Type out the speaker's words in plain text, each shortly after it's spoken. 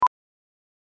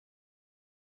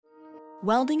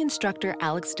Welding instructor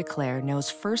Alex DeClaire knows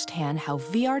firsthand how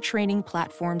VR training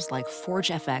platforms like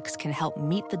ForgeFX can help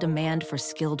meet the demand for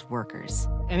skilled workers.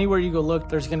 Anywhere you go look,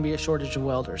 there's going to be a shortage of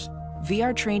welders.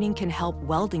 VR training can help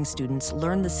welding students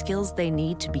learn the skills they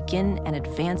need to begin and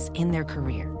advance in their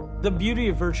career. The beauty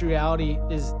of virtual reality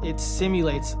is it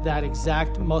simulates that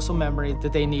exact muscle memory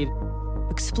that they need.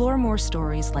 Explore more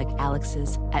stories like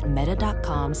Alex's at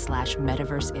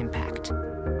meta.com/metaverseimpact.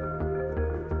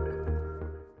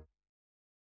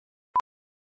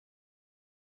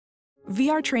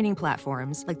 VR training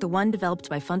platforms, like the one developed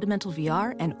by Fundamental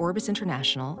VR and Orbis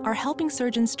International, are helping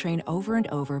surgeons train over and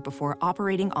over before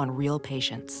operating on real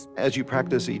patients. As you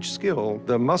practice each skill,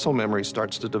 the muscle memory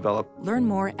starts to develop. Learn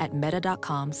more at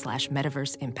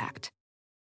meta.com/metaverseimpact.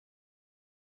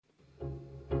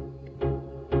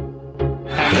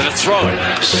 And to throw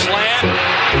it. Slant.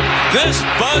 This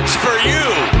bud's for you,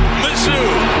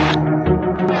 Mizzou.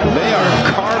 They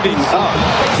are carving up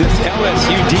this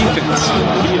LSU defense.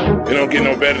 They don't get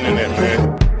no better than that, man.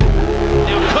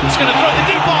 Now Cook's going to throw the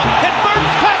deep ball, and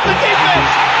Burton's past the defense.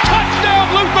 Touchdown,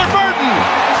 Luther Burton.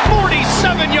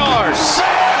 47 yards.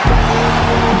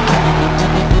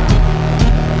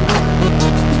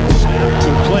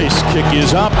 To place, kick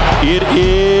is up. It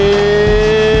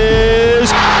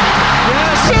is.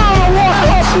 Yes, a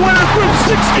walk-off winner from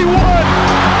 61.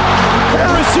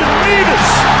 Harrison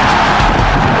Mevis.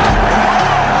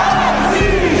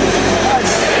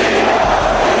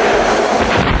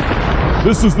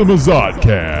 This is the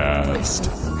Mizzoucast.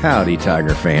 Howdy,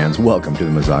 Tiger fans. Welcome to the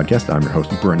Mizzoucast. I'm your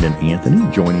host, Brendan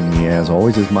Anthony. Joining me, as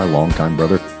always, is my longtime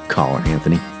brother, Colin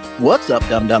Anthony. What's up,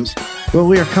 dum-dums? Well,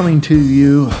 we are coming to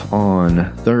you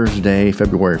on Thursday,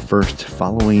 February 1st,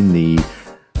 following the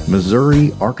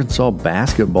Missouri-Arkansas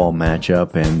basketball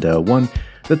matchup, and one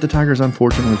that the Tigers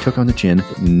unfortunately took on the chin,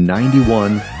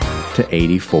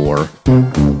 91-84.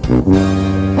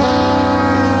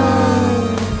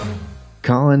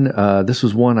 Colin, this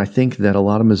was one I think that a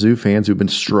lot of Mizzou fans who've been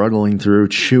struggling through,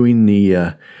 chewing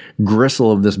the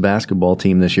gristle of this basketball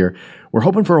team this year, were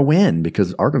hoping for a win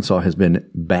because Arkansas has been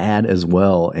bad as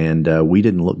well, and we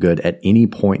didn't look good at any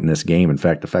point in this game. In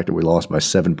fact, the fact that we lost by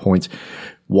 7 points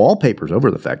wallpapers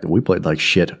over the fact that we played like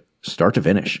shit start to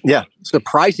finish. Yeah,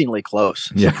 surprisingly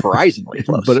close. Yeah. Surprisingly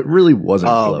close. But it really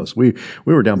wasn't close. We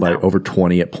were down by over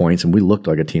 20 at points, and we looked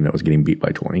like a team that was getting beat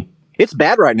by 20. It's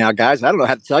bad right now, guys. I don't know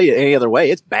how to tell you any other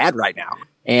way. It's bad right now.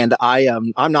 And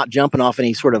I'm not jumping off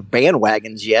any sort of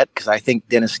bandwagons yet because I think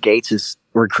Dennis Gates is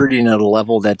recruiting at a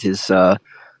level that is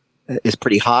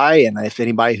pretty high. And if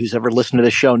anybody who's ever listened to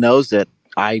this show knows that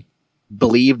I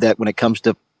believe that when it comes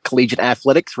to collegiate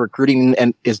athletics, recruiting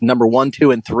is number 1, 2,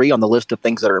 and 3 on the list of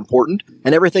things that are important,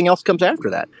 and everything else comes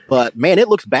after that. But man, it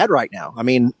looks bad right now. I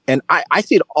mean, and I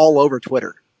see it all over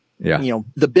Twitter. Yeah, you know,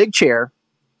 the big chair,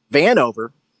 Vanover.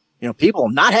 You know, people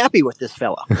not happy with this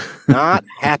fella. Not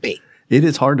happy. It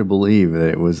is hard to believe that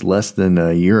it was less than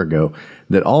a year ago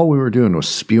that all we were doing was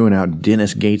spewing out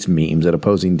Dennis Gates memes at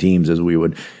opposing teams as we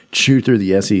would chew through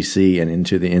the SEC and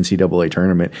into the NCAA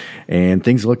tournament. And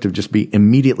things looked to just be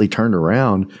immediately turned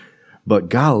around. But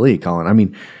golly, Colin, I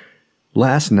mean,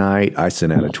 last night I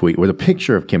sent out a tweet with a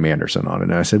picture of Kim Anderson on it.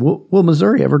 And I said, will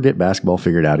Missouri ever get basketball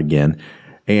figured out again?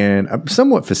 And I'm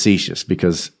somewhat facetious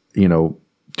because, you know,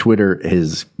 Twitter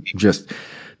is just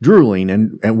drooling,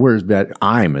 and we're as bad.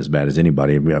 I'm as bad as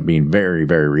anybody about being very,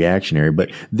 very reactionary.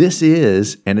 But this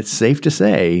is, and it's safe to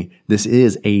say, this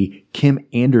is a Kim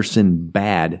Anderson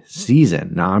bad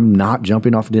season. Now, I'm not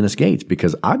jumping off Dennis Gates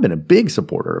because I've been a big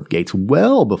supporter of Gates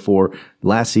well before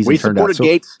last season turned out. We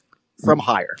supported Gates from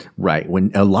hire. Right.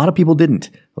 When a lot of people didn't.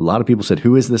 A lot of people said,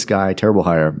 who is this guy? Terrible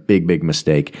hire. Big, big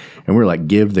mistake. And we're like,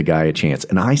 give the guy a chance.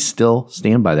 And I still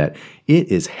stand by that. It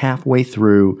is halfway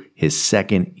through his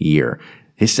second year.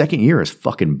 His second year is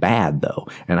fucking bad, though.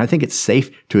 And I think it's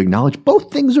safe to acknowledge both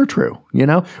things are true. You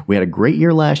know, we had a great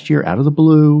year last year out of the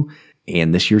blue,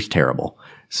 and this year's terrible.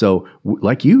 So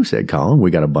like you said, Colin, we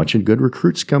got a bunch of good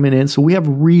recruits coming in. So we have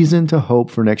reason to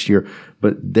hope for next year.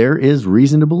 But there is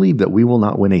reason to believe that we will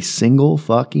not win a single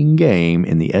fucking game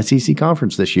in the SEC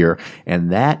conference this year.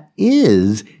 And that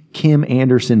is Kim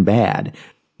Anderson bad.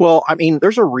 Well, I mean,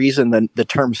 there's a reason that the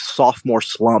term sophomore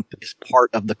slump is part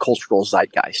of the cultural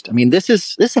zeitgeist. I mean, this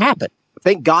happened.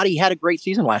 Thank God he had a great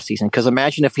season last season, because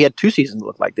imagine if he had 2 seasons that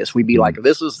look like this. We'd be like,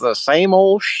 this is the same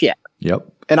old shit. Yep.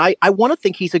 And I want to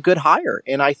think he's a good hire.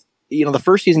 And the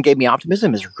first season gave me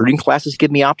optimism. His recruiting classes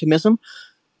give me optimism.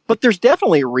 But there's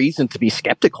definitely a reason to be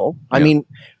skeptical. I mean,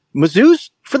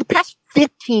 Mizzou's, for the past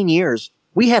 15 years,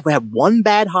 we have had one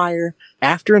bad hire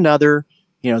after another.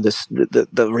 You know,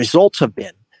 the results have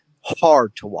been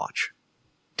hard to watch.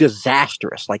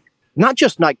 Disastrous. Like not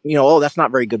just like, oh, that's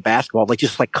not very good basketball, like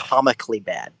just like comically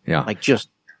bad. Yeah. Like just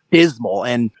dismal.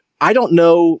 And I don't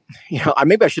know,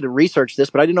 maybe I should have researched this,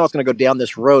 but I didn't know I was going to go down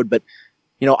this road. But,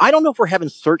 I don't know if we're having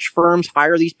search firms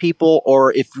hire these people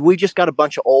or if we just got a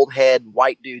bunch of old head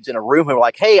white dudes in a room who are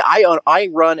like, hey, I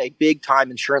run a big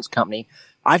time insurance company.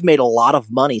 I've made a lot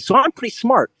of money. So I'm pretty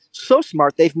smart. So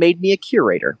smart, they've made me a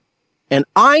curator. And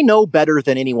I know better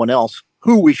than anyone else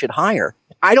who we should hire.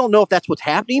 I don't know if that's what's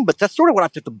happening, but that's sort of what I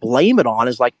have to blame it on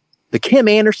is like the Kim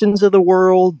Andersons of the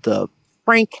world, the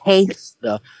Frank Haiths,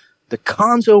 the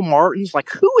Konzo Martins.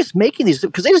 Like, who is making these?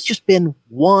 Because it has just been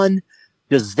one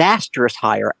disastrous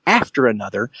hire after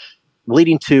another,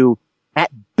 leading to,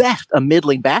 at best, a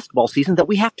middling basketball season that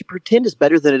we have to pretend is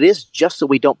better than it is just so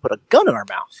we don't put a gun in our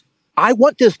mouth. I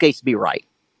want Dennis Gates to be right.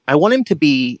 I want him to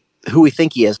be who we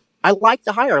think he is. I liked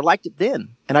the hire. I liked it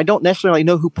then. And I don't necessarily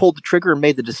know who pulled the trigger and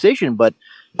made the decision, but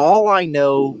all I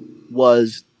know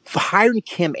was hiring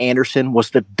Kim Anderson was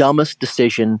the dumbest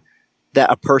decision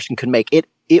that a person could make. It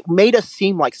made us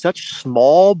seem like such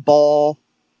small ball,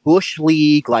 bush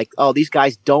league, like, oh, these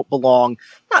guys don't belong,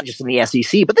 not just in the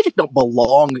SEC, but they just don't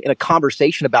belong in a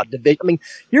conversation about division. I mean,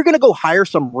 you're going to go hire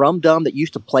some rum-dum that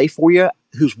used to play for you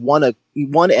who's won at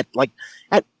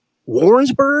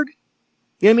Warrensburg.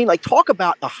 You know what I mean? Like, talk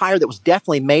about a hire that was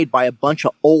definitely made by a bunch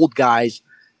of old guys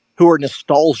who are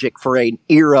nostalgic for an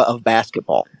era of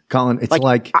basketball. Colin, it's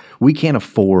like we can't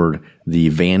afford the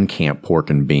Van Camp pork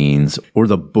and beans or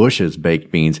the Bush's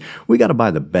baked beans. We got to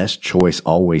buy the best choice,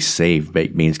 always save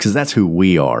baked beans because that's who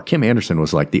we are. Kim Anderson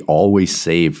was like the always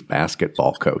save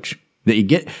basketball coach that you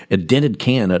get a dented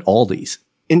can at Aldi's.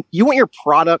 And you want your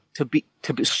product to be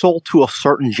sold to a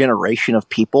certain generation of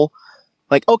people.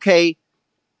 Like, okay,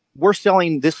 we're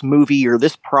selling this movie or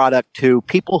this product to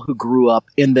people who grew up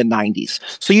in the 90s.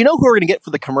 So you know who we're going to get for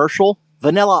the commercial?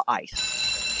 Vanilla Ice.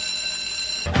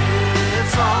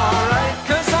 It's all right,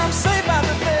 'cause I'm saved by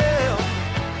the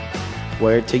bell.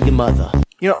 Word to your mother.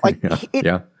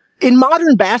 In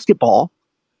modern basketball,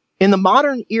 in the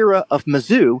modern era of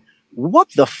Mizzou, what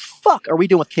the fuck are we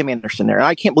doing with Kim Anderson there? And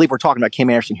I can't believe we're talking about Kim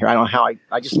Anderson here. I don't know how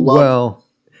I just love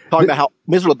talking about how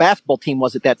miserable the basketball team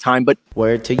was at that time. But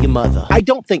word to your mother. I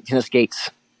don't think Dennis Gates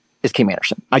is Kim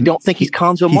Anderson. I don't think he's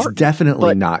Konzo Martin. He's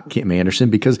definitely not Kim Anderson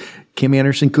because Kim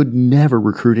Anderson could never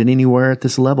recruit at anywhere at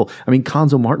this level. I mean,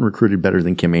 Konzo Martin recruited better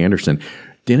than Kim Anderson.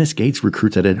 Dennis Gates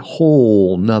recruits at a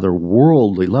whole nother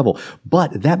worldly level.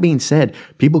 But that being said,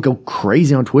 people go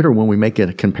crazy on Twitter when we make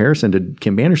a comparison to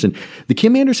Kim Anderson. The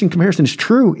Kim Anderson comparison is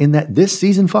true in that this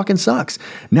season fucking sucks.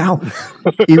 Now,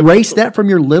 erase that from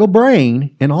your little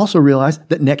brain and also realize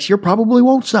that next year probably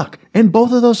won't suck. And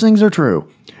both of those things are true.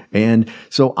 And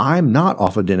so I'm not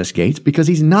off of Dennis Gates because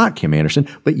he's not Kim Anderson.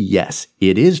 But yes,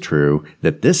 it is true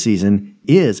that this season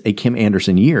is a Kim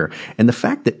Anderson year. And the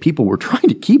fact that people were trying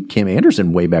to keep Kim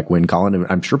Anderson way back when, Colin, and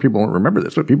I'm sure people won't remember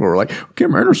this, but people were like,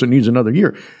 Kim Anderson needs another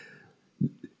year.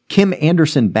 Kim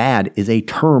Anderson bad is a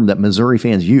term that Missouri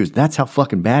fans use. That's how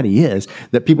fucking bad he is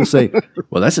that people say,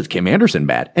 well, that's just Kim Anderson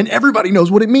bad. And everybody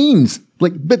knows what it means.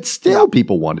 But still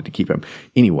people wanted to keep him.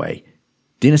 Anyway,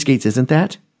 Dennis Gates isn't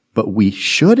that. But we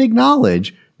should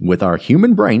acknowledge with our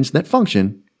human brains that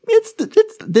function, it's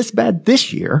this bad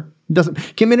this year.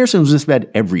 Kim Anderson was this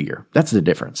bad every year. That's the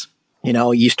difference.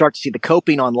 You start to see the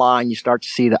coping online. You start to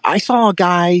see I saw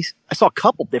a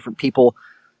couple different people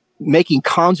making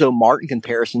Konzo Martin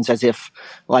comparisons as if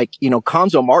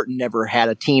Konzo Martin never had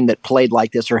a team that played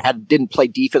like this or didn't play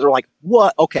defense. Or like,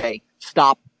 what? Okay,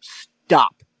 stop.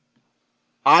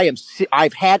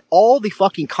 I've had all the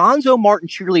fucking Konzo Martin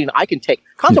cheerleading I can take.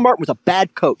 Konzo Martin was a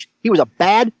bad coach. He was a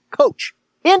bad coach.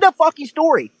 End of fucking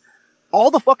story. All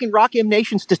the fucking Rock M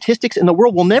Nation statistics in the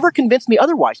world will never convince me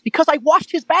otherwise because I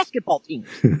watched his basketball team.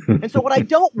 And so what I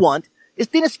don't want is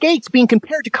Dennis Gates being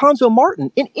compared to Konzo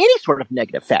Martin in any sort of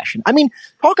negative fashion. I mean,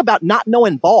 talk about not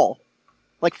knowing ball.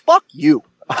 Like, fuck you.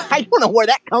 I don't know where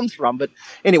that comes from, but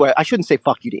anyway, I shouldn't say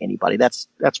fuck you to anybody. That's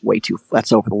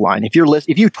over the line. If you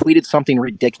tweeted something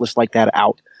ridiculous like that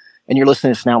out and you're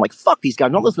listening to this now, like, fuck these guys,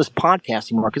 don't listen to this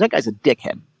podcast anymore because that guy's a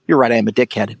dickhead. You're right, I am a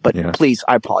dickhead, but please,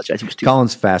 I apologize. It was too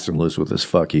Colin's fast and loose with his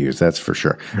fuck yous, that's for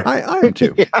sure. I am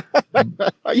too.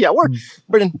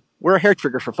 We're a hair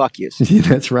trigger for fuck yous.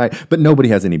 That's right. But nobody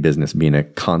has any business being a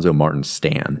Konzo Martin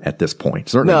stan at this point.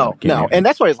 Certainly no. And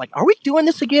that's why I was like, are we doing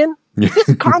this again? Is this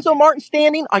Konzo Martin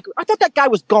standing? Like, I thought that guy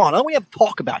was gone. I don't have to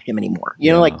talk about him anymore.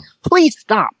 Please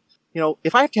stop.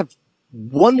 If I have to have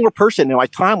one more person in my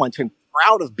timeline to be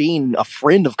proud of being a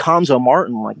friend of Konzo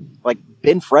Martin, like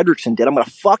Ben Frederickson did, I'm going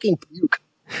to fucking puke.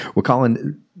 Well,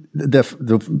 Colin,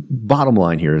 the bottom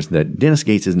line here is that Dennis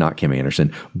Gates is not Kim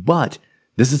Anderson, but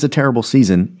This is a terrible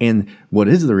season, and what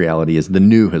is the reality is the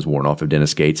new has worn off of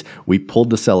Dennis Gates. We pulled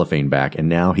the cellophane back, and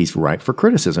now he's ripe for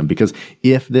criticism, because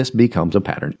if this becomes a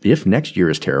pattern, if next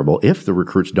year is terrible, if the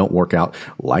recruits don't work out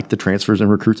like the transfers and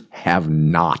recruits have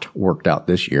not worked out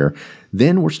this year,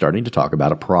 then we're starting to talk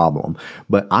about a problem.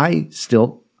 But I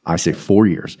say 4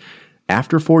 years.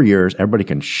 After 4 years, everybody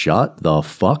can shut the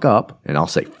fuck up, and I'll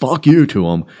say fuck you to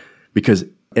them, because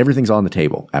everything's on the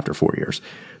table after 4 years.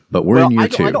 But we're in year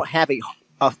 2. I don't have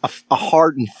a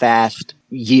hard and fast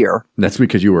year. That's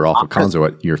because you were off of Konzo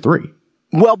at year 3.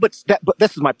 Well, but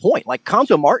this is my point. Like,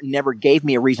 Konzo Martin never gave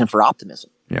me a reason for optimism.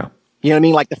 Yeah. You know what I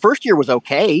mean? Like, the first year was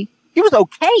okay. He was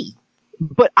okay.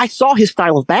 But I saw his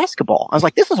style of basketball. I was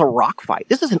like, this is a rock fight.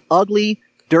 This is an ugly,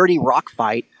 dirty rock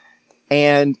fight.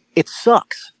 And it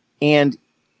sucks. And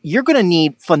you're going to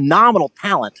need phenomenal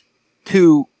talent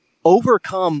to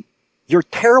overcome your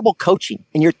terrible coaching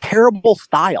and your terrible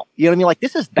style. You know what I mean? Like,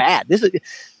 this is bad.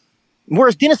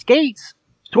 Whereas Dennis Gates,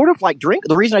 sort of like the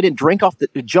reason I didn't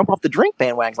jump off the drink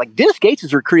bandwagon, like, Dennis Gates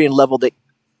is recruiting level that,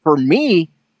 for me,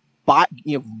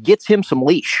 gets him some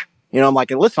leash. You know, I'm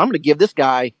like, listen, I'm going to give this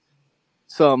guy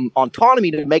some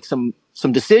autonomy to make some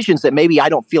decisions that maybe I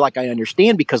don't feel like I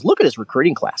understand, because look at his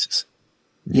recruiting classes,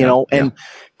 you know, and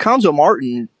Konzo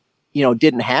Martin, you know,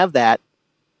 didn't have that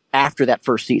after that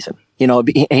first season. You know,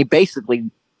 he basically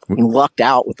lucked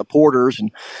out with the Porters.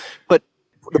 But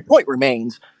the point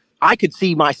remains, I could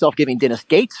see myself giving Dennis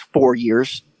Gates 4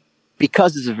 years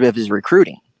because of his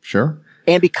recruiting. Sure.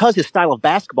 And because his style of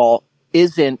basketball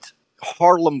isn't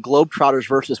Harlem Globetrotters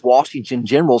versus Washington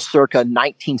Generals circa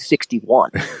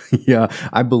 1961. Yeah,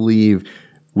 I believe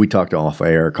we talked off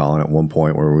air, Colin, at one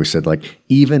point where we said, like,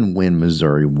 even when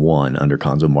Missouri won under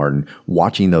Konzo Martin,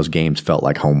 watching those games felt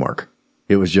like homework.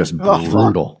 It was just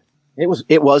brutal.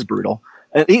 It was brutal.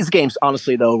 And these games,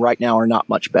 honestly, though, right now are not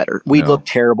much better. We look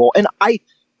terrible. And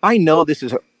I know this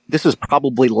is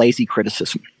probably lazy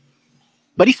criticism,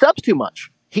 but he subs too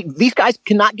much. These guys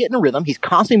cannot get in a rhythm. He's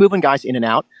constantly moving guys in and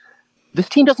out. This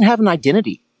team doesn't have an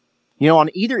identity, you know, on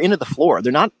either end of the floor.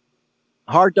 They're not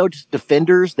hard-nosed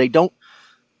defenders. They don't,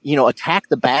 you know, attack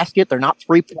the basket. They're not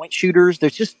 3-point shooters.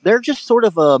 They're just sort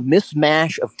of a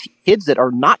mismatch of kids that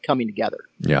are not coming together.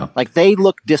 Yeah. Like, they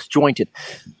look disjointed.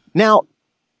 Now,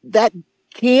 that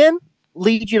can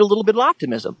lead you to a little bit of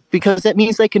optimism, because that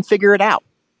means they can figure it out.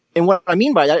 And what I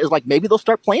mean by that is, like, maybe they'll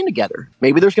start playing together.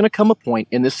 Maybe there's going to come a point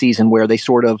in this season where they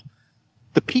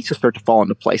the pieces start to fall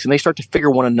into place and they start to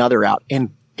figure one another out.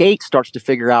 And Gates starts to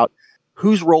figure out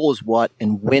whose role is what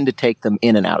and when to take them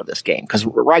in and out of this game. Because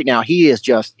right now he's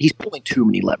pulling too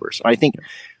many levers. I think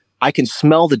I can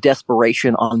smell the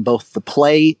desperation on both the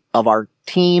play of our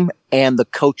team and the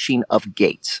coaching of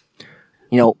Gates.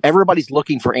 You know, everybody's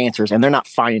looking for answers and they're not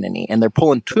finding any, and they're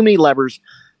pulling too many levers,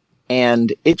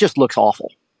 and it just looks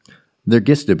awful. There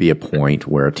gets to be a point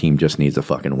where a team just needs a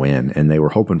fucking win, and they were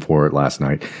hoping for it last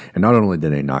night. And not only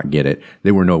did they not get it,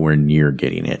 they were nowhere near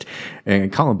getting it.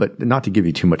 And Colin, but not to give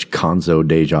you too much Konzo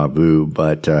deja vu,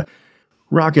 but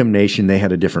Rock'em Nation, they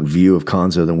had a different view of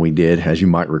Konzo than we did, as you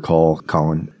might recall,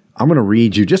 Colin. I'm going to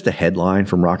read you just a headline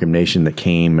from Rock'em Nation that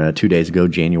came 2 days ago,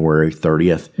 January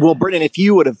 30th. Well, Brendan, if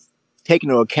you would have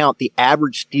taken into account the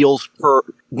average steals per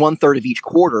 1/3 of each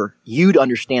quarter, you'd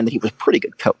understand that he was a pretty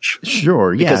good coach.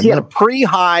 Sure, yeah. Because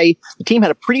the team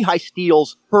had a pretty high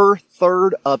steals per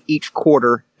third of each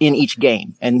quarter in each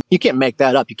game. And you can't make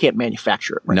that up. You can't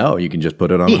manufacture it. Right? No, you can just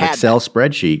put it on an Excel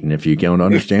spreadsheet. And if you don't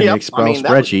understand the Excel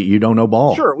spreadsheet, you don't know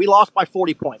ball. Sure, we lost by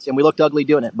 40 points and we looked ugly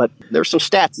doing it. But there's some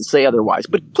stats that say otherwise.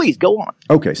 But please go on.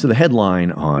 Okay, so the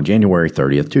headline on January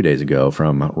 30th, 2 days ago,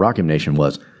 from Rock'em Nation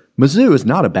was, Mizzou is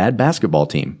not a bad basketball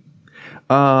team.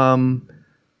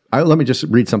 Let me just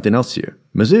read something else to you.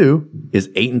 Mizzou is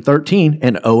 8-13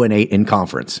 and 0-8 in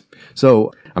conference.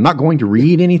 So I'm not going to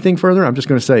read anything further. I'm just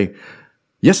going to say,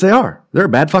 yes, they are. They're a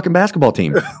bad fucking basketball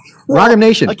team. Rock'em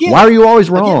Nation, again, why are you always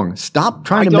wrong? Stop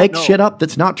trying to make shit up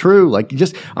that's not true. Like,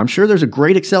 I'm sure there's a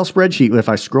great Excel spreadsheet if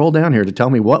I scroll down here to tell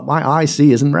me what my eyes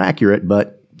see isn't accurate,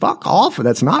 but fuck off.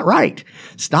 That's not right.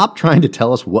 Stop trying to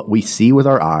tell us what we see with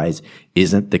our eyes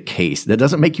isn't the case. That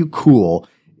doesn't make you cool.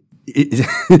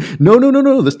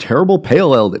 No. This terrible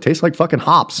pale ale that tastes like fucking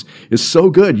hops is so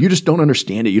good. You just don't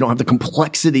understand it. You don't have the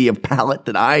complexity of palate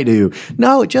that I do.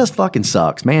 No, it just fucking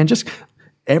sucks, man. Just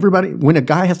everybody, when a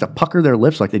guy has to pucker their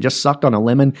lips like they just sucked on a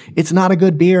lemon, it's not a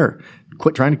good beer.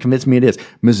 Quit trying to convince me it is.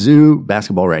 Mizzou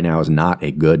basketball right now is not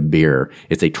a good beer.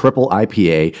 It's a triple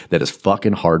IPA that is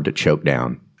fucking hard to choke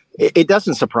down. It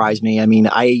doesn't surprise me. I mean,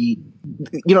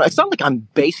 it's not like I'm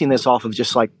basing this off of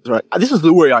just like, this is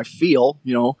the way I feel,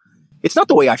 you know. It's not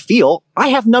the way I feel. I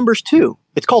have numbers too.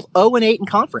 It's called 0-8 in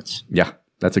conference. Yeah.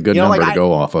 That's a good number to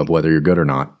go off of, whether you're good or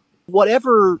not.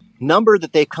 Whatever number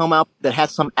that they come up that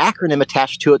has some acronym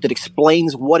attached to it that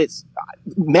explains what its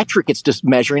metric it's just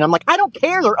measuring, I'm like, I don't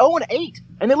care. They're 0-8,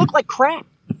 and they look like crap.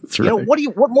 That's right.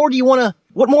 What more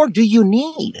do you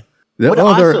need?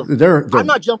 I'm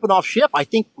not jumping off ship. I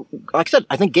think, like I said,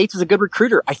 I think Gates is a good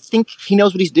recruiter. I think he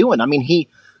knows what he's doing. I mean, he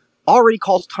already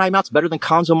calls timeouts better than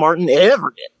Konzo Martin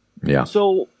ever did. Yeah.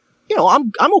 So,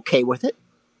 I'm okay with it.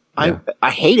 I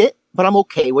hate it, but I'm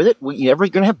okay with it. You're never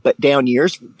going to have down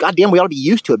years. Goddamn, we ought to be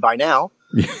used to it by now.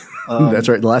 That's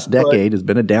right. The last decade has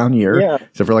been a down year,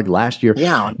 except for like last year.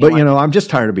 Yeah. But, I'm just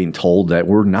tired of being told that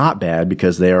we're not bad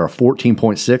because they are a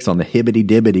 14.6 on the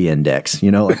hibbity-dibbity index.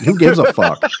 Who gives a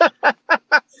fuck?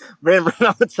 Man, I'm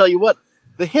going to tell you what.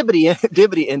 The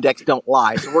hibbity-dibbity index don't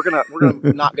lie, so we're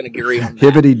not gonna agree on that.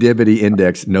 Hibbity-dibbity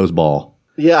index knows ball.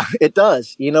 Yeah, it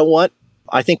does. You know what?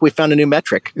 I think we found a new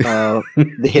metric, the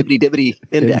hibbity-dibbity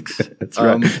index. That's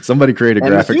right. Somebody create a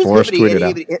graphic for us, tweet it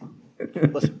out.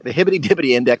 Listen, the hibbity-dibbity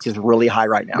index is really high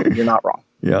right now. You're not wrong.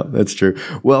 Yeah, that's true.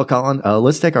 Well, Colin,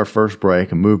 let's take our first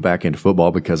break and move back into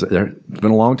football because it's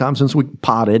been a long time since we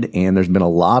potted, and there's been a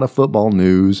lot of football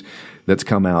news that's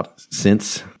come out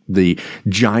since the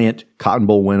giant Cotton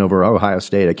Bowl win over Ohio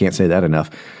State. I can't say that enough.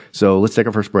 So let's take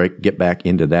our first break, get back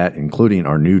into that, including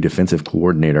our new defensive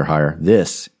coordinator hire.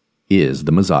 This is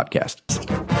the Mizzoucast.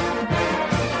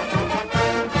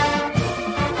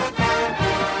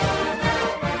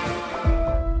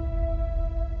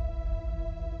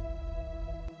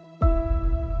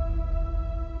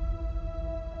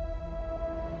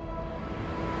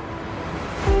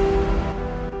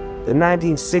 The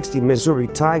 1960 Missouri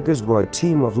Tigers were a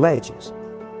team of legends.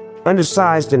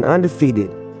 Undersized and undefeated,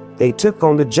 they took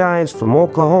on the Giants from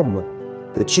Oklahoma,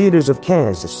 the cheaters of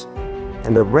Kansas,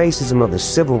 and the racism of the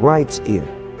civil rights era.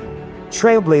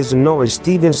 Trailblazer Norris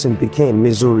Stevenson became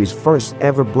Missouri's first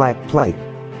ever black player.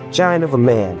 Giant of a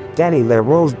man, Danny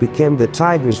LaRose became the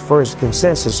Tigers' first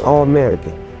consensus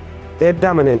All-American. Their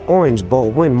dominant Orange Bowl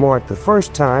win marked the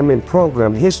first time in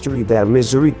program history that a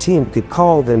Missouri team could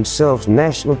call themselves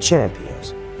national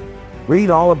champions.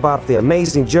 Read all about the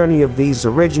amazing journey of these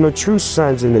original true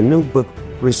sons in the new book,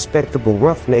 Respectable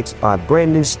Roughnecks by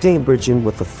Brandon Steinbridgen,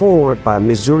 with a foreword by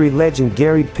Missouri legend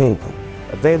Gary Pinkel.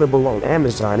 Available on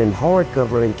Amazon in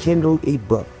hardcover and Kindle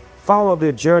ebook. Follow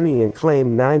their journey and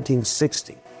claim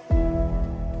 1960.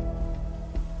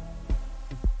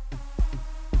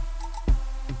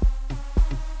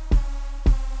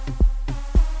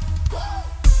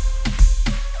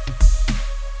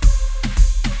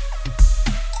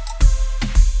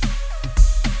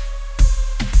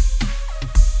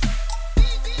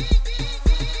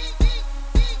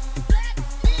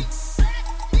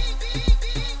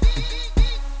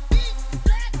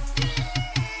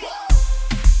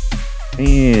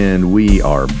 And we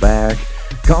are back.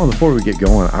 Colin, before we get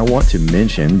going, I want to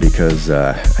mention, because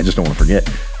I just don't want to forget,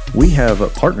 we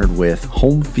have partnered with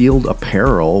Home Field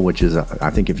Apparel, which is, I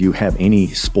think if you have any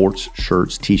sports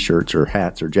shirts, t-shirts, or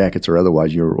hats, or jackets, or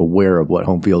otherwise, you're aware of what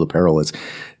Home Field Apparel is.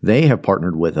 They have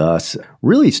partnered with us,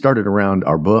 really started around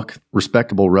our book,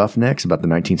 Respectable Roughnecks, about the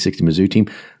 1960 Mizzou team,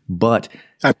 but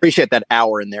I appreciate that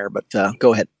hour in there, but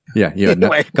go ahead. Yeah,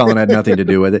 anyway. Colin had nothing to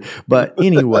do with it. But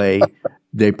anyway,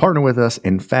 they partner with us.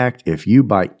 In fact, if you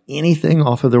buy anything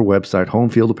off of their website, Home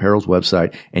Field Apparel's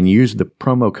website, and use the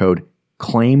promo code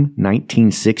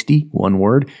CLAIM1960, one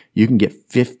word, you can get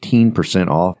 15%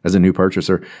 off as a new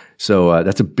purchaser. So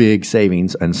that's a big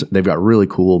savings. And they've got really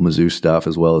cool Mizzou stuff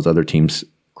as well as other teams'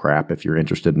 crap if you're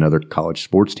interested in other college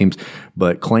sports teams.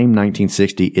 But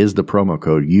CLAIM1960 is the promo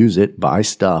code. Use it, buy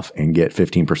stuff, and get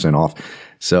 15% off.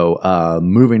 So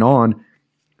moving on,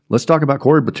 let's talk about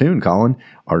Corey Batoon, Colin,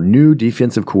 our new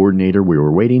defensive coordinator. We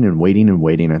were waiting and waiting and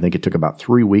waiting. I think it took about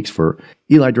 3 weeks for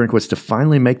Eli Drinkwitz to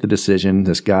finally make the decision.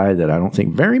 This guy that I don't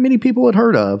think very many people had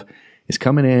heard of is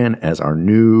coming in as our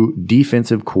new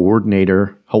defensive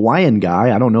coordinator. Hawaiian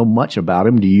guy. I don't know much about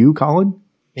him. Do you, Colin?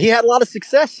 He had a lot of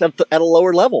success at a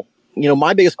lower level.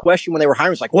 My biggest question when they were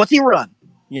hiring was like, what's he run?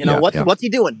 What's he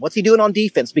doing? What's he doing on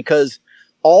defense? Because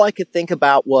all I could think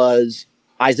about was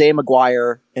Isaiah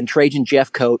McGuire and Trajan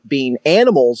Jeffcoat being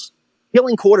animals,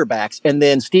 killing quarterbacks, and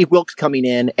then Steve Wilkes coming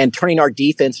in and turning our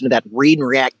defense into that read and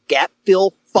react, gap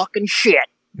fill fucking shit.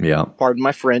 Yeah. Pardon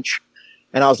my French.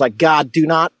 And I was like, God, do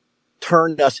not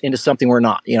turn us into something we're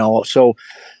not, So,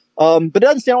 but it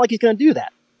doesn't sound like he's going to do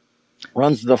that.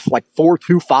 Runs the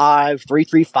 4-2-5,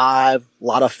 3-3-5, a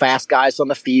lot of fast guys on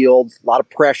the field, a lot of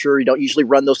pressure. You don't usually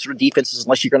run those sort of defenses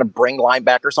unless you're going to bring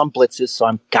linebackers on blitzes. So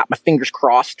I've got my fingers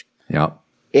crossed. Yeah.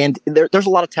 And there's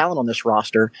a lot of talent on this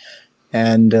roster.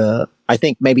 And I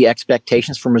think maybe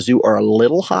expectations for Mizzou are a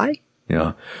little high.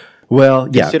 Yeah. Well,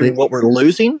 yeah. Considering what we're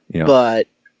losing, yeah. but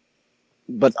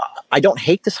I don't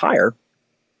hate this hire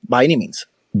by any means.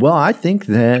 Well, I think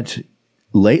that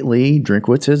lately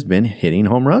Drinkwitz has been hitting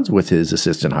home runs with his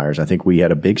assistant hires. I think we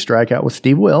had a big strikeout with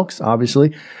Steve Wilkes,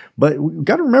 obviously, but we've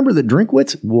got to remember that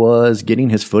Drinkwitz was getting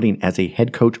his footing as a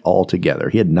head coach altogether.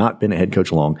 He had not been a head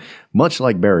coach long, much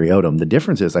like Barry Odom. The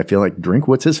difference is I feel like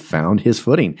Drinkwitz has found his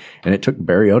footing, and it took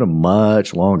Barry Odom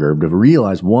much longer to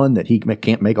realize, one, that he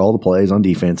can't make all the plays on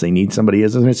defense. They need somebody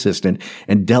as an assistant,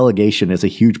 and delegation is a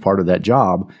huge part of that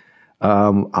job.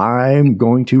 I'm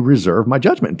going to reserve my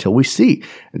judgment until we see,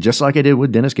 just like I did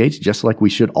with Dennis Gates, just like we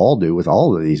should all do with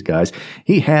all of these guys.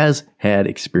 He has had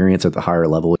experience at the higher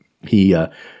level. He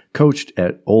coached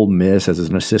at Ole Miss as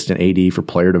an assistant AD for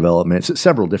player development,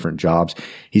 several different jobs.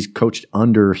 He's coached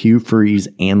under Hugh Freeze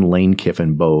and Lane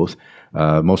Kiffin both,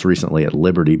 most recently at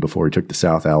Liberty before he took the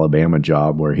South Alabama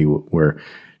job where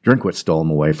Drinkwitz stole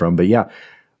him away from. But yeah,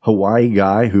 Hawaii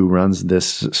guy who runs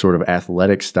this sort of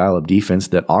athletic style of defense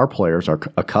that our players are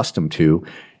accustomed to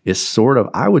is sort of,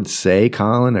 I would say,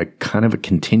 Colin, a kind of a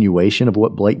continuation of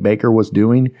what Blake Baker was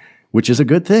doing, which is a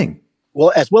good thing.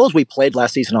 Well as we played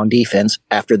last season on defense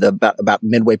after the about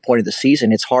midway point of the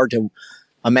season, it's hard to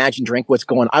imagine Drinkwitz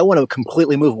going, I want to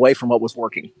completely move away from what was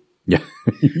working. Yeah,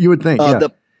 you would think.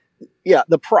 The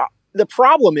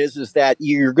problem is that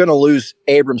you're going to lose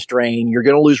Abram Strain, you're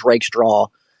going to lose Rakestraw.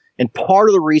 And part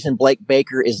of the reason Blake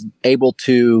Baker is able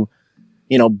to,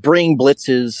 bring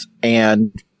blitzes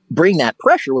and bring that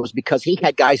pressure was because he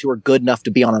had guys who were good enough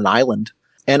to be on an island.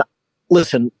 And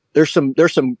listen, there's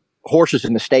some horses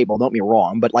in the stable, don't get me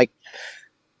wrong, but like,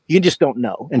 you just don't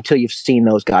know until you've seen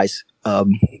those guys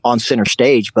on center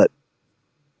stage. But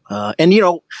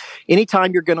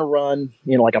anytime you're going to run,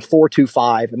 like a 4-2-5,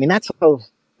 I mean, that's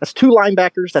two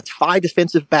linebackers, that's 5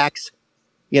 defensive backs.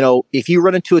 If you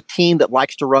run into a team that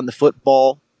likes to run the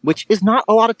football, which is not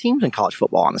a lot of teams in college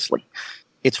football, honestly,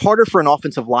 it's harder for an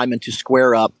offensive lineman to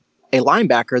square up a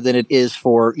linebacker than it is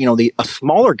for, a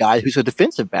smaller guy who's a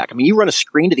defensive back. I mean, you run a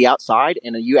screen to the outside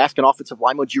and you ask an offensive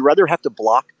lineman, would you rather have to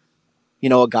block,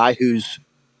 a guy who's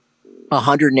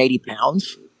 180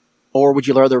 pounds, or would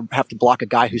you rather have to block a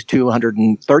guy who's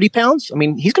 230 pounds? I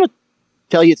mean, he's going to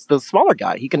tell you it's the smaller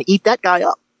guy. He can eat that guy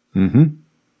up. Mm-hmm.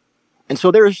 And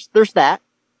so there's that.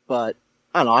 But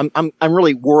I don't know. I'm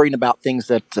really worrying about things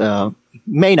that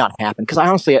may not happen because I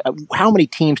honestly, how many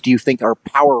teams do you think are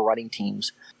power running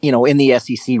teams? In the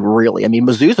SEC, really? I mean,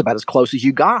 Mizzou's about as close as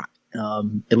you got,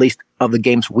 at least of the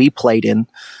games we played in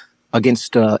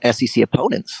against SEC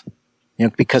opponents.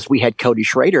 Because we had Cody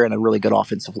Schrader and a really good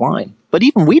offensive line. But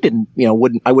even we didn't.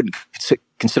 I wouldn't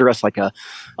consider us like a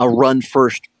run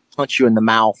first, punch you in the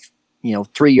mouth,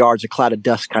 3 yards, a cloud of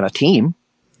dust kind of team.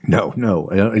 No,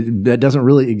 that doesn't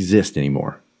really exist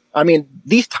anymore. I mean,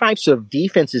 these types of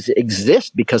defenses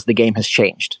exist because the game has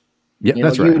changed. Yeah,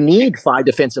 that's right. You need 5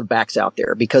 defensive backs out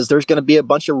there because there's going to be a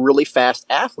bunch of really fast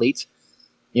athletes.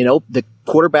 The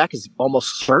quarterback is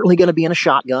almost certainly going to be in a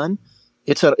shotgun.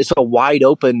 It's a wide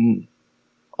open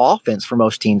offense for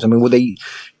most teams. I mean,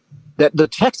 the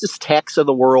Texas Techs of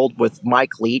the world with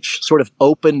Mike Leach sort of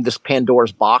opened this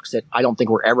Pandora's box that I don't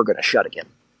think we're ever going to shut again.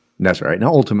 That's right. Now,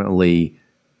 ultimately,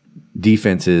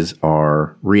 defenses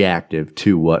are reactive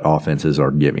to what offenses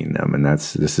are giving them. And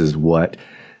this is what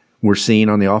we're seeing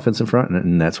on the offensive front,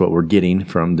 and that's what we're getting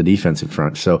from the defensive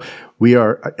front. So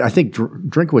I think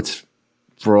Drinkwitz,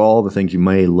 for all the things you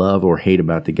may love or hate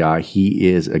about the guy, he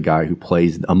is a guy who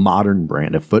plays a modern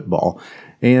brand of football.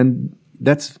 And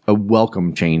that's a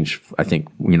welcome change, I think,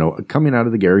 coming out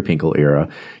of the Gary Pinkel era.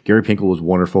 Gary Pinkel was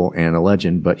wonderful and a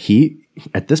legend, but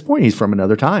at this point, he's from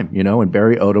another time, and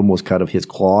Barry Odom was cut of his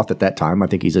cloth at that time. I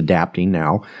think he's adapting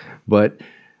now, but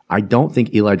I don't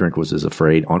think Eli Drinkwitz is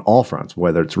afraid on all fronts,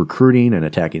 whether it's recruiting and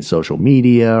attacking social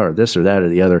media or this or that or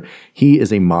the other. He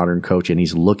is a modern coach, and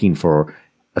he's looking for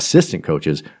assistant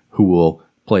coaches who will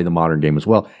play the modern game as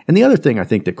well. And the other thing I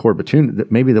think that Cord Batoon,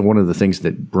 that maybe one of the things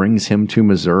that brings him to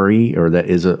Missouri, or that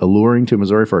is alluring to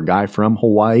Missouri for a guy from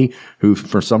Hawaii who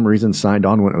for some reason signed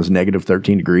on when it was negative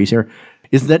 13 degrees here,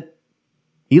 is that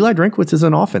Eli Drinkwitz is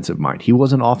an offensive mind. He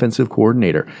was an offensive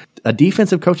coordinator. A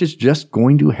defensive coach is just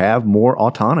going to have more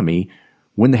autonomy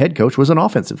when the head coach was an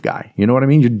offensive guy. You know what I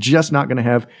mean? You're just not going to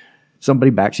have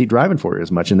somebody backseat driving for you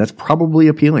as much, and that's probably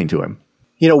appealing to him.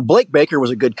 Blake Baker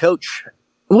was a good coach.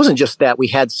 It wasn't just that we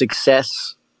had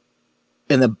success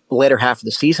in the later half of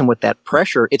the season with that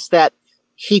pressure. It's that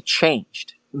he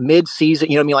changed mid-season.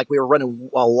 Like we were running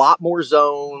a lot more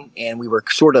zone, and we were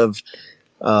sort of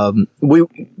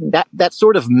that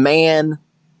sort of man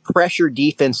pressure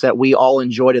defense that we all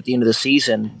enjoyed at the end of the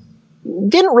season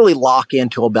didn't really lock in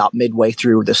until about midway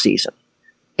through the season.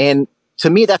 And to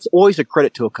me, that's always a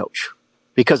credit to a coach,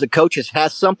 because the coach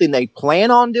has something they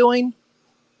plan on doing,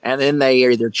 and then they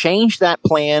either change that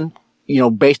plan,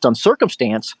 based on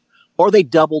circumstance, or they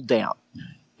double down.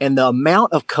 And the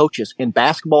amount of coaches in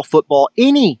basketball, football,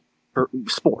 any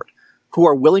sport who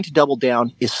are willing to double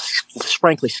down is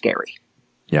frankly scary.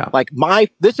 Yeah. Like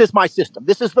this is my system.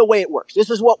 This is the way it works. This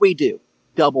is what we do.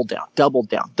 Double down, double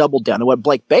down, double down. And what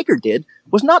Blake Baker did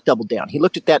was not double down. He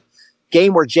looked at that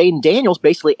game where Jaden Daniels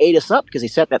basically ate us up because he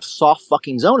set that soft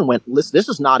fucking zone and went, "Listen, this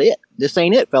is not it. This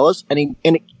ain't it, fellas." And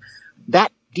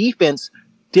that defense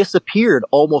disappeared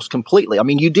almost completely. I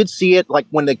mean, you did see it like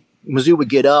when the Mizzou would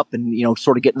get up and,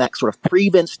 sort of get in that sort of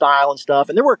prevent style and stuff.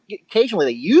 And there were occasionally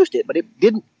they used it, but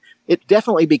it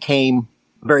definitely became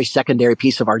a very secondary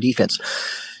piece of our defense.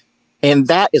 And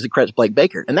that is a credit to Blake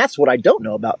Baker. And that's what I don't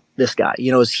know about this guy.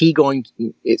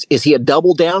 Is he a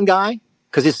double down guy?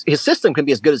 Because his system can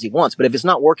be as good as he wants, but if it's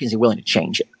not working, is he willing to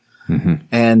change it? Mm-hmm.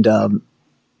 And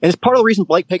it's part of the reason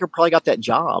Blake Baker probably got that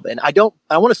job. And I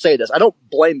want to say this, I don't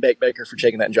blame Blake Baker for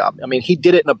taking that job. I mean, he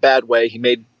did it in a bad way. He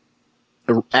made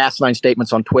asinine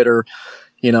statements on Twitter,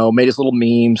 made his little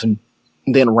memes and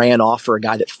then ran off for a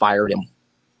guy that fired him.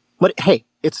 But hey,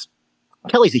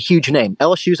 Kelly's a huge name.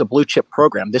 LSU's a blue chip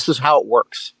program. This is how it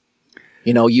works.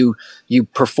 You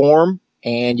perform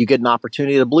and you get an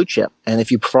opportunity at a blue chip. And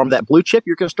if you perform that blue chip,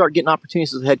 you're going to start getting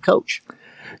opportunities as a head coach.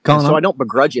 So I don't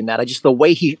begrudge him that. The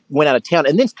way he went out of town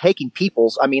and then taking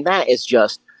people's, that is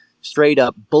just straight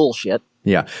up bullshit.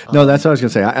 Yeah. No, that's what I was going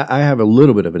to say. I have a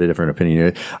little bit of a different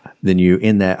opinion than you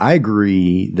in that I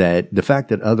agree that the fact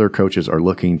that other coaches are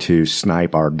looking to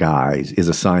snipe our guys is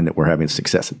a sign that we're having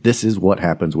success. This is what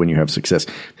happens when you have success.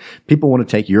 People want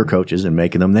to take your coaches and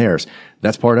make them theirs.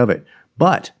 That's part of it.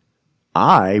 But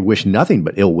I wish nothing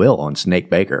but ill will on Snake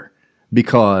Baker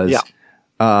because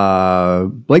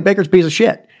Blake Baker's a piece of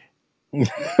shit.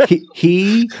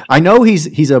 I know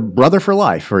he's a brother for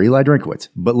life for Eli Drinkwitz,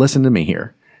 but listen to me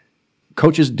here.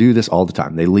 Coaches do this all the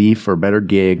time. They leave for a better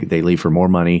gig. They leave for more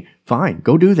money. Fine.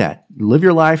 Go do that. Live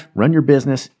your life, run your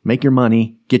business, make your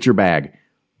money, get your bag.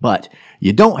 But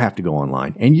you don't have to go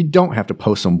online and you don't have to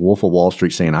post some Wolf of Wall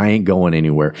Street saying I ain't going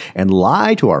anywhere and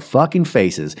lie to our fucking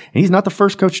faces. And he's not the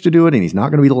first coach to do it and he's not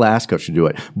going to be the last coach to do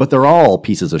it, but they're all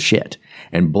pieces of shit.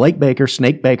 And Blake Baker,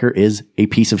 Snake Baker is a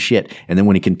piece of shit. And then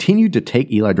when he continued to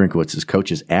take Eli Drinkwitz as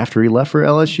coaches after he left for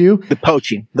LSU. The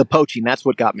poaching, that's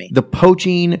what got me. The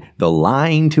poaching, the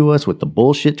lying to us with the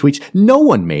bullshit tweets. No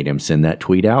one made him send that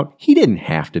tweet out. He didn't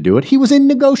have to do it. He was in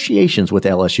negotiations with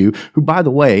LSU, who, by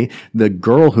the way, the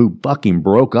girl who fucking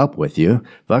broke up with you,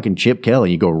 fucking Chip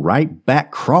Kelly, you go right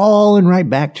back, crawling right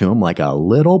back to him like a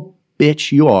little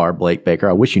bitch you are, Blake Baker.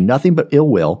 I wish you nothing but ill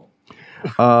will.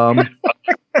 And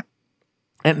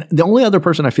the only other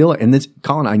person I feel like, and this,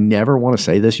 Colin, I never want to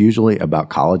say this usually about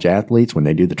college athletes when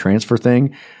they do the transfer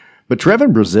thing, but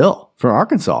Trevin Brazile for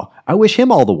Arkansas, I wish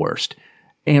him all the worst.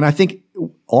 And I think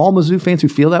all Mizzou fans who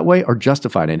feel that way are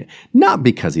justified in it. Not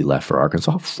because he left for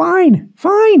Arkansas. Fine.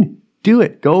 Do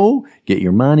it. Go get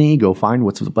your money. Go find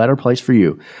what's the better place for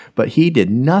you. But he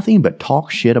did nothing but talk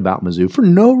shit about Mizzou for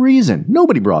no reason.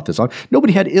 Nobody brought this on.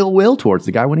 Nobody had ill will towards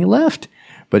the guy when he left.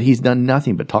 But he's done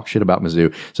nothing but talk shit about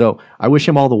Mizzou. So I wish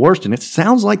him all the worst. And it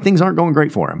sounds like things aren't going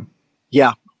great for him.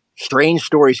 Yeah. Strange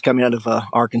stories coming out of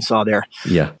Arkansas there.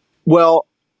 Yeah. Well,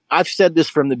 I've said this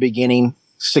from the beginning.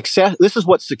 Success. This is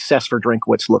what success for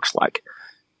Drinkwitz looks like.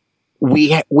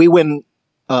 We win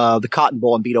the Cotton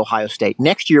Bowl and beat Ohio State.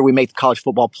 Next year, we make the college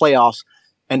football playoffs,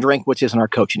 and Drinkwitz isn't our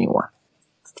coach anymore.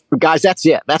 But guys, that's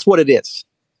it. That's what it is.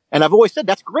 And I've always said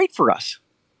that's great for us.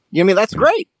 That's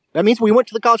great. That means we went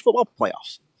to the college football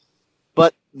playoffs.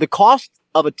 But the cost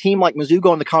of a team like Mizzou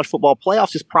going to the college football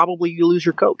playoffs is probably you lose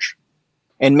your coach.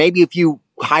 And maybe if you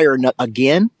hire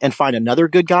again and find another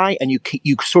good guy and you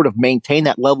sort of maintain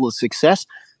that level of success,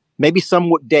 maybe some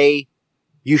day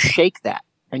you shake that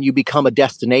and you become a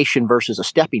destination versus a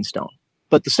stepping stone.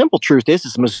 But the simple truth is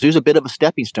Mizzou's a bit of a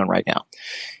stepping stone right now.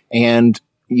 And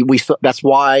that's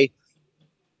why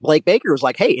Blake Baker was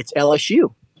like, hey, it's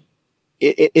LSU.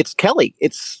 It's Kelly.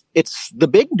 It's the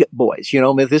big boys.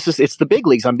 It's the big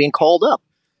leagues. I'm being called up.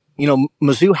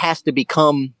 Mizzou has to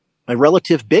become a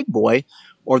relative big boy,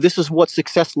 or this is what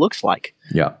success looks like.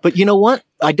 Yeah. But you know what?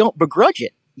 I don't begrudge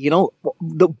it.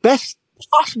 The best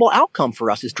possible outcome for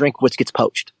us is Drinkwitz gets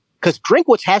poached, because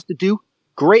Drinkwitz has to do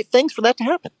great things for that to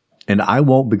happen. And I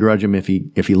won't begrudge him if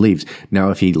he leaves.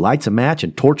 Now, if he lights a match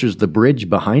and torches the bridge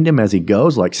behind him as he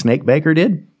goes, like Snake Baker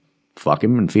did, fuck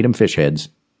him and feed him fish heads.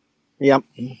 Yeah,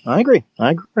 I agree.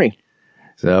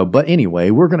 So, but anyway,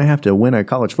 we're going to have to win a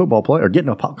college football play or get in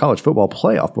a college football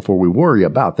playoff before we worry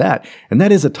about that. And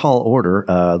that is a tall order.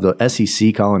 The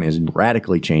SEC, Colin, is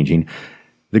radically changing.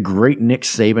 The great Nick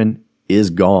Saban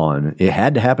is gone. It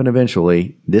had to happen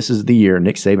eventually. This is the year.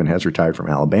 Nick Saban has retired from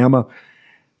Alabama,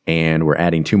 and we're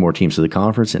adding 2 more teams to the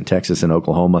conference in Texas and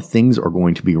Oklahoma. Things are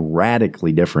going to be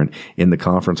radically different in the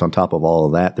conference. On top of all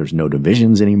of that, there's no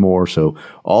divisions anymore. So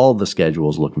all the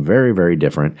schedules look very, very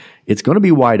different. It's going to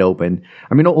be wide open.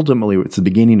 I mean, ultimately, it's the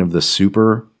beginning of the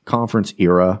super conference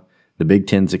era. The Big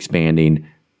Ten's expanding.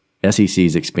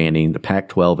 SEC's expanding. The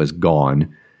Pac-12 is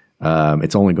gone.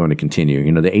 It's only going to continue.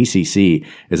 You know, the ACC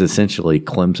is essentially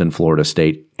Clemson, Florida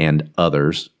State, and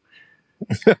others.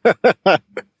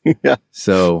 Yeah.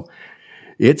 So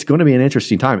it's going to be an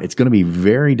interesting time. It's going to be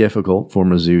very difficult for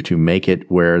Mizzou to make it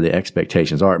where the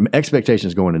expectations are.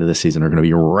 Expectations going into this season are going to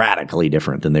be radically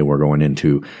different than they were going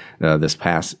into this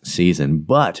past season.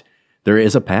 But there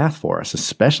is a path for us,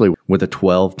 especially with a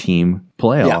 12-team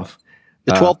playoff.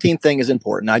 Yeah. The 12-team thing is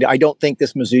important. I don't think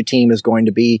this Mizzou team is going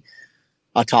to be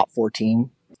a top 4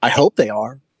 team. I hope they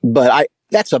are, but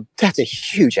that's a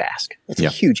huge ask. It's a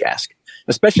huge ask.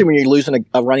 Especially when you're losing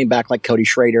a running back like Cody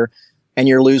Schrader and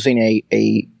you're losing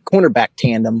a cornerback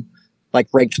tandem like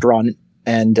Rakestraw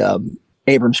and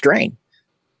Abrams Drain.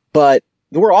 But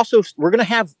we're going to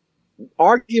have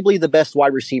arguably the best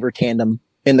wide receiver tandem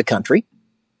in the country.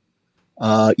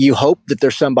 You hope that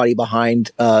there's somebody behind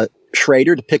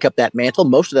Schrader to pick up that mantle.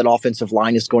 Most of that offensive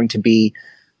line is going to be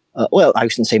I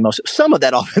shouldn't say most. Some of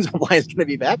that offensive line is going to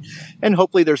be back, and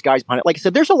hopefully there's guys behind it. Like I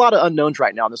said, there's a lot of unknowns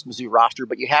right now on this Mizzou roster,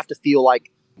 but you have to feel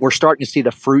like we're starting to see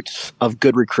the fruits of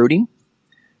good recruiting,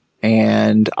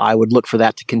 and I would look for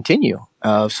that to continue.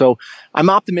 So I'm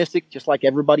optimistic, just like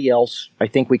everybody else. I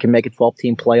think we can make a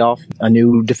 12-team playoff. A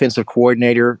new defensive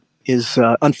coordinator is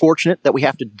unfortunate that we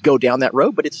have to go down that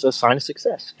road, but it's a sign of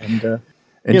success. And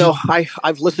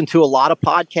I've listened to a lot of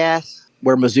podcasts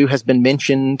where Mizzou has been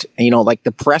mentioned, like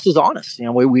the press is honest.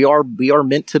 We are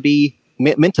meant to be in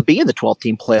the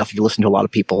 12-team playoff if you listen to a lot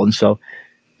of people. And so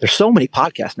there's so many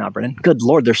podcasts now, Brennan. Good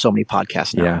Lord, there's so many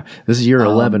podcasts now. Yeah, this is year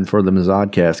 11 for the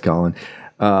Mizzodcast, Colin.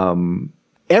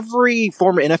 Every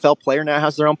former NFL player now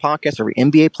has their own podcast. Every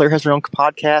NBA player has their own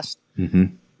podcast.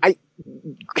 Mm-hmm.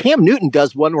 Cam Newton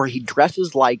does one where he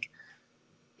dresses like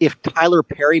if Tyler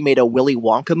Perry made a Willy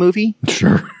Wonka movie.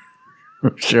 Sure.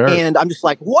 Sure. And I'm just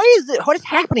like, what is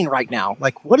happening right now?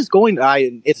 Like, what is going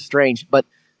on? It's strange, but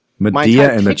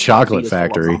Medea and the Chocolate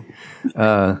Factory. Is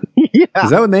that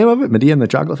the name of it? Medea and the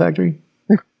Chocolate Factory?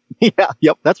 Yeah.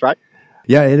 Yep. That's right.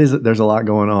 Yeah, it is. There's a lot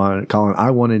going on. Colin,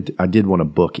 I did want to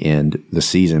bookend the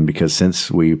season because since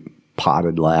we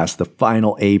potted last, the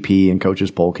final AP and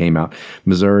coaches poll came out.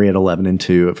 Missouri at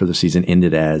 11-2 for the season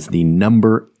ended as the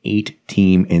number 8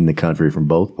 team in the country from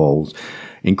both polls.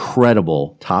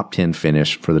 Incredible top 10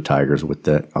 finish for the Tigers with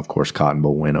the, of course, Cotton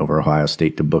Bowl win over Ohio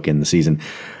State to bookend the season.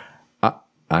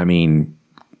 I mean,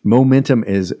 momentum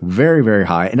is very, very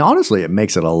high. And honestly, it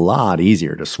makes it a lot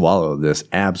easier to swallow this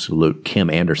absolute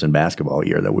Kim Anderson basketball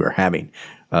year that we were having.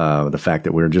 The fact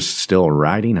that we're just still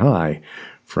riding high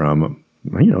from,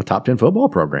 top 10 football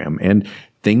program and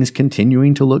things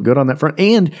continuing to look good on that front.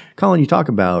 And Colin, you talk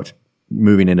about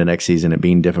moving into next season, it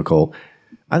being difficult.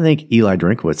 I think Eli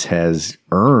Drinkwitz has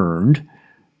earned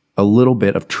a little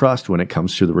bit of trust when it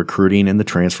comes to the recruiting and the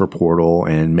transfer portal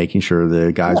and making sure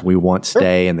the guys we want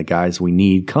stay and the guys we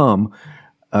need come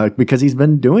because he's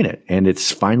been doing it. And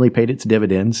it's finally paid its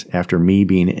dividends after me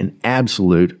being an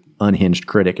absolute unhinged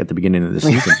critic at the beginning of the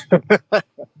season.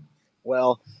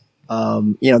 Well,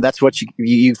 that's what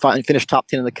you finish top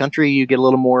 10 in the country. You get a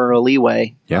little more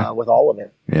leeway with all of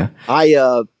it. Yeah.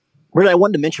 I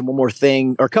wanted to mention one more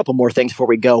thing or a couple more things before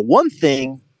we go. One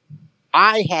thing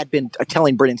I had been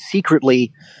telling Brennan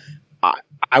secretly,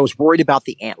 I was worried about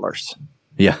the antlers.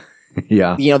 Yeah.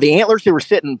 Yeah. The antlers, they were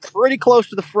sitting pretty close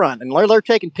to the front and they're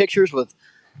taking pictures with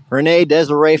Rene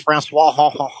Desiree Francois.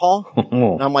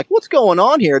 And I'm like, what's going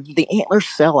on here? Did the antlers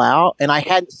sell out? And I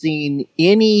hadn't seen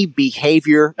any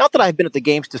behavior. Not that I've been at the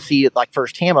games to see it like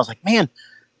firsthand. I was like, man,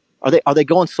 are they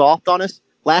going soft on us?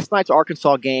 Last night's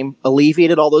Arkansas game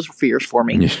alleviated all those fears for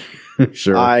me.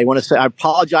 Sure. I want to say I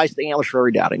apologize to the antlers for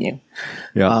ever doubting you.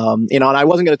 Yeah. And I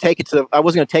wasn't going to take it to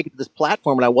this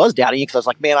platform, and I was doubting you because I was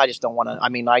like, man, I just don't want to. I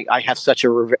mean, I have such a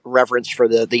reverence for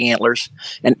the antlers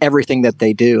and everything that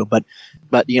they do. But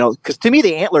because to me,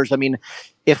 the antlers, I mean,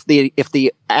 if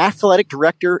the athletic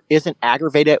director isn't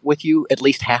aggravated with you at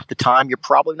least half the time, you're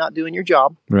probably not doing your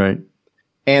job. Right.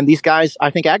 And these guys, I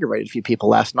think, aggravated a few people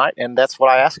last night, and that's what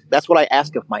I ask. That's what I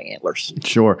ask of my antlers.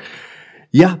 Sure.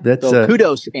 Yeah, that's so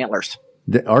kudos, antlers.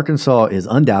 Arkansas is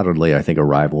undoubtedly, I think, a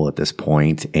rival at this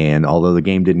point. And although the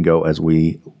game didn't go as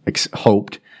we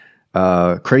hoped,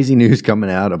 crazy news coming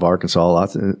out of Arkansas,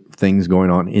 lots of things going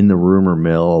on in the rumor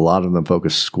mill. A lot of them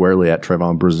focused squarely at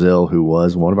Trevon Brazile, who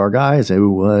was one of our guys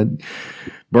who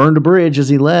burned a bridge as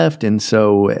he left. And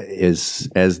so as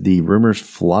the rumors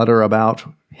flutter about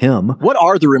him. What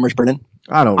are the rumors, Brennan?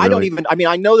 I know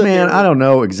that. Man, I don't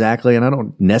know exactly, and I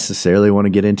don't necessarily want to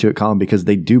get into it, Colin, because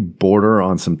they do border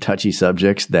on some touchy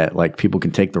subjects that like people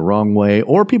can take the wrong way,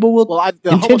 or people will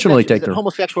intentionally take the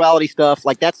homosexuality stuff.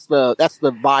 Like that's the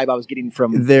vibe I was getting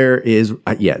from. There's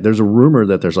a rumor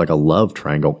that there's like a love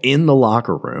triangle in the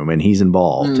locker room, and he's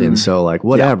involved, and so like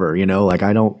whatever, like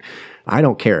I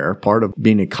don't care. Part of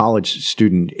being a college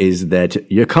student is that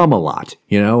you come a lot,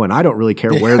 and I don't really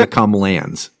care where the cum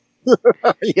lands.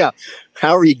 Yeah.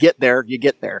 However you get there, you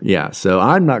get there. Yeah. So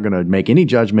I'm not going to make any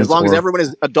judgments. As long as everyone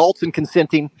is adults and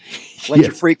consenting, let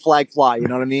your freak flag fly. You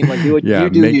know what I mean? Like do what you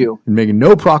do you. Making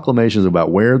no proclamations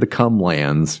about where the cum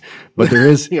lands, but there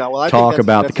is talk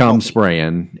about the cum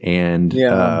spraying and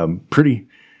pretty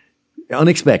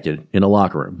unexpected in a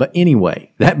locker room. But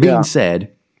anyway, that being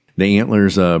said, the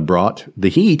Antlers brought the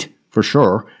heat for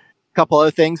sure. A couple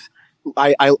other things.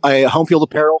 I home field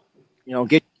apparel.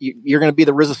 You're going to be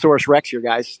the Rhizosaurus Rex here,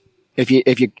 guys. If you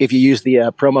use the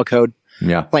promo code,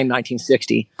 claim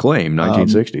 1960. Claim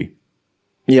 1960.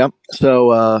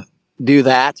 So do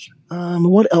that.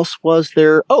 What else was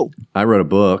there? Oh, I wrote a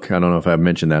book. I don't know if I've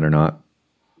mentioned that or not.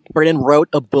 Brennan wrote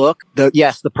a book.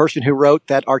 The person who wrote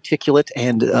that articulate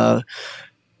and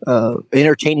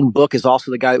entertaining book is also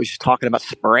the guy that was just talking about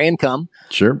spray and cum.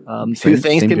 Sure. Two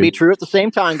things can be true at the same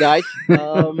time, guys.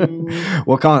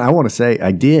 Well, Colin, I want to say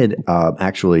I did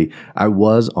actually. I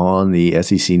was on the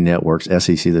SEC Network's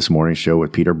SEC This Morning show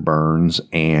with Peter Burns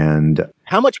and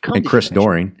how much cum and Chris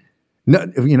Doring.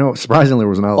 No, surprisingly, there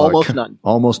was not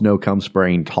almost no cum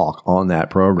spraying talk on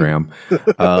that program.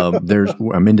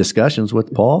 I'm in discussions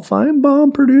with Paul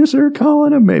Feinbaum, producer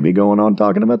Colin. I'm maybe going on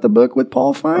talking about the book with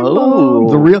Paul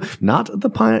Feinbaum, not the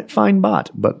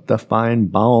Feinbot, but the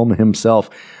Feinbaum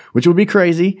himself, which would be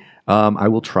crazy. I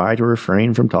will try to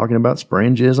refrain from talking about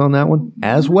spraying jizz on that one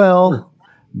as well,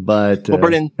 but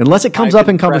Brennan, unless it comes up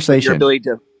in conversation.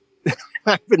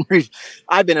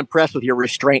 I've been impressed with your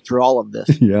restraint through all of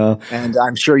this. Yeah. And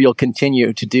I'm sure you'll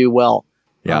continue to do well.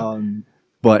 Yeah.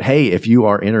 But hey, if you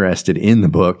are interested in the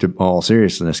book, to all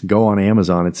seriousness, go on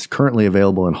Amazon. It's currently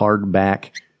available in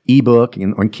hardback, ebook,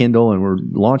 and on Kindle, and we're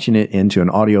launching it into an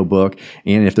audiobook.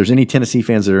 And if there's any Tennessee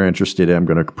fans that are interested, I'm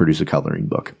going to produce a coloring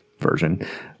book version.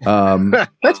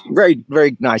 That's very,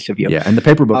 very nice of you. Yeah, and the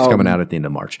paper book's coming out at the end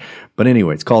of March. But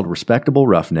anyway, it's called Respectable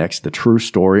Roughnecks, the true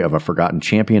story of a forgotten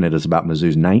champion. It is about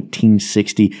Mizzou's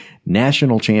 1960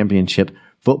 national championship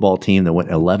football team that went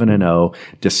 11-0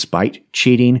 despite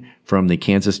cheating from the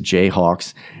Kansas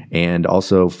Jayhawks, and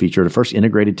also featured a first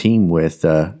integrated team with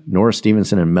Nora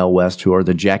Stevenson and Mel West, who are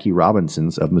the Jackie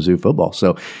Robinsons of Mizzou football.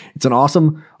 So it's an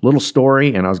awesome little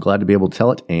story, and I was glad to be able to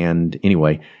tell it. And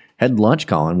anyway, had lunch,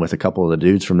 Colin, with a couple of the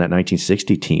dudes from that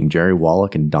 1960 team, Jerry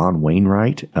Wallach and Don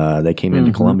Wainwright. They came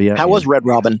into Columbia. How was Red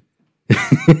Robin?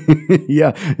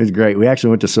 Yeah, it was great. We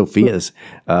actually went to Sophia's.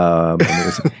 And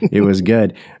it was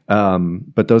good.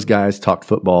 But those guys talked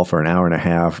football for an hour and a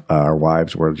half. Our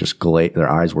wives were just their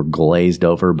eyes were glazed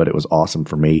over, but it was awesome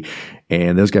for me.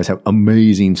 And those guys have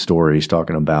amazing stories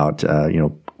talking about,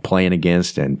 playing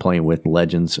against and playing with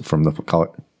legends from the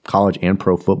college and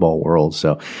pro football world.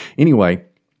 So anyway,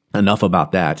 enough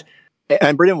about that.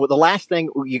 And Brennan, the last thing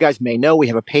you guys may know, we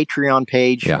have a Patreon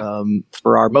page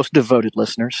for our most devoted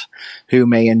listeners who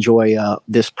may enjoy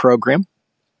this program.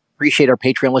 Appreciate our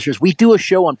Patreon listeners. We do a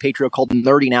show on Patreon called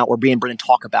Nerding Out, where me and Brennan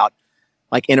talk about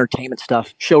like entertainment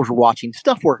stuff, shows we're watching,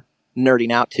 stuff we're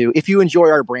nerding out to. If you enjoy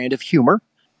our brand of humor,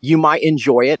 you might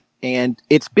enjoy it. And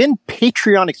it's been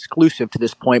Patreon exclusive to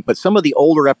this point, but some of the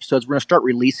older episodes we're going to start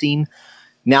releasing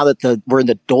now that we're in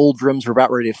the doldrums. We're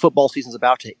about ready. Football season's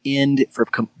about to end for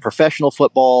professional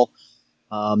football.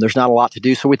 There's not a lot to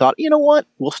do. So we thought, you know what?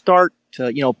 We'll start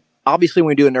to, obviously when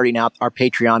we do a Nerding Out, our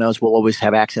Patreonos will always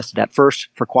have access to that first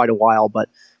for quite a while. But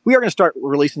we are going to start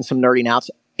releasing some Nerding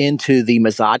Outs into the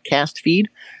Mizzodcast feed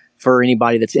for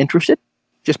anybody that's interested,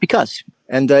 just because.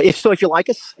 And if you like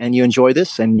us and you enjoy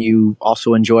this and you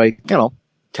also enjoy,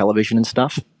 television and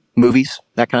stuff, movies,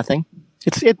 that kind of thing,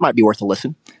 it might be worth a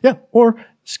listen. Yeah. Or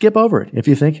skip over it if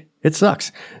you think it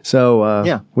sucks.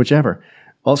 So, whichever.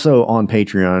 Also on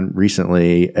Patreon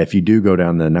recently, if you do go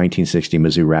down the 1960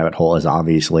 Mizzou rabbit hole, as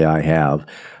obviously I have,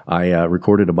 I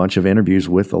recorded a bunch of interviews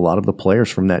with a lot of the players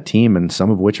from that team, and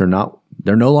some of which are not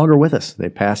they're no longer with us. They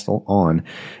passed on.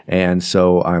 And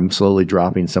so I'm slowly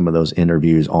dropping some of those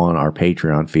interviews on our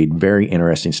Patreon feed. Very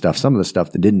interesting stuff. Some of the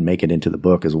stuff that didn't make it into the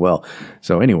book as well.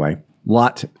 So anyway,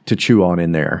 lot to chew on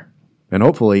in there. And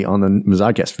hopefully on the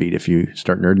Mizzoucast feed if you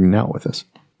start nerding out with us.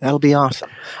 That'll be awesome.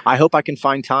 I hope I can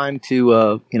find time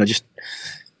to, just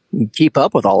keep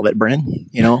up with all of it, Brennan.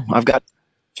 I've got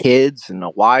kids and a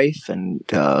wife and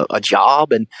a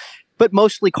job, but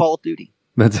mostly Call of Duty.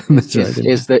 That's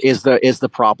is right. Is the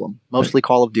problem. Mostly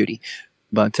Call of Duty,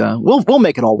 but we'll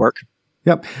make it all work.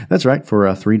 Yep, that's right. For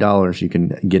 $3, you can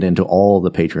get into all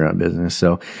the Patreon business.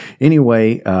 So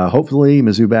anyway, hopefully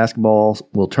Mizzou basketball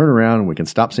will turn around and we can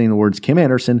stop saying the words Kim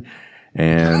Anderson,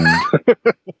 and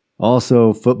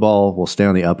also football will stay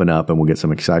on the up and up, and we'll get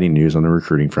some exciting news on the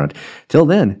recruiting front. Till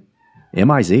then,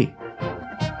 MIZ.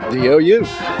 The OU.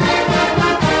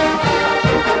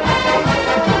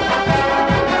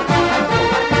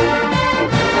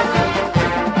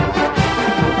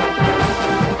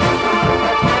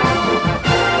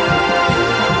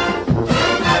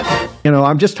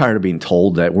 I'm just tired of being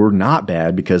told that we're not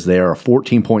bad because they are a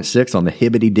 14.6 on the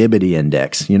hibbity-dibbity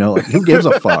index. Who gives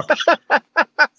a fuck?